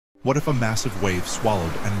What if a massive wave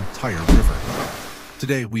swallowed an entire river?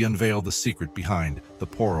 Today we unveil the secret behind the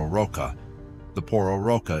Pororoca. The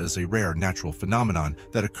Pororoca is a rare natural phenomenon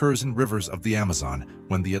that occurs in rivers of the Amazon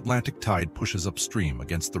when the Atlantic tide pushes upstream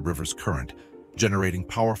against the river's current, generating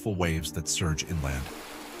powerful waves that surge inland.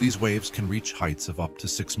 These waves can reach heights of up to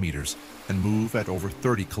 6 meters and move at over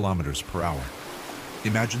 30 kilometers per hour.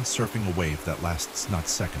 Imagine surfing a wave that lasts not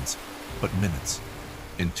seconds, but minutes.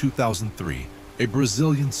 In 2003, a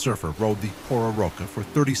Brazilian surfer rode the Pororoca for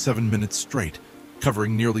 37 minutes straight,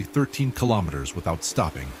 covering nearly 13 kilometers without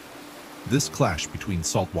stopping. This clash between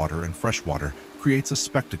saltwater and freshwater creates a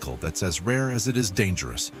spectacle that's as rare as it is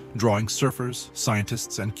dangerous, drawing surfers,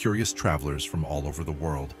 scientists, and curious travelers from all over the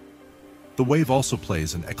world. The wave also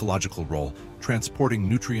plays an ecological role, transporting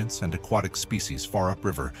nutrients and aquatic species far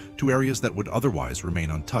upriver to areas that would otherwise remain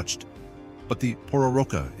untouched. But the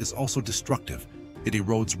Pororoca is also destructive. It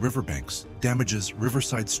erodes riverbanks, damages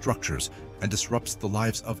riverside structures, and disrupts the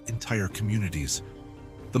lives of entire communities.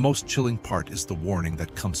 The most chilling part is the warning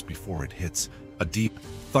that comes before it hits, a deep,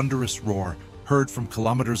 thunderous roar heard from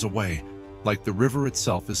kilometers away. Like the river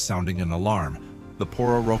itself is sounding an alarm, the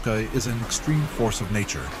Pororoca is an extreme force of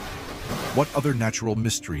nature. What other natural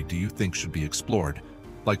mystery do you think should be explored?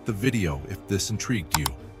 Like the video if this intrigued you,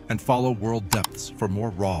 and follow World Depths for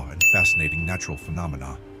more raw and fascinating natural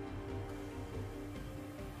phenomena.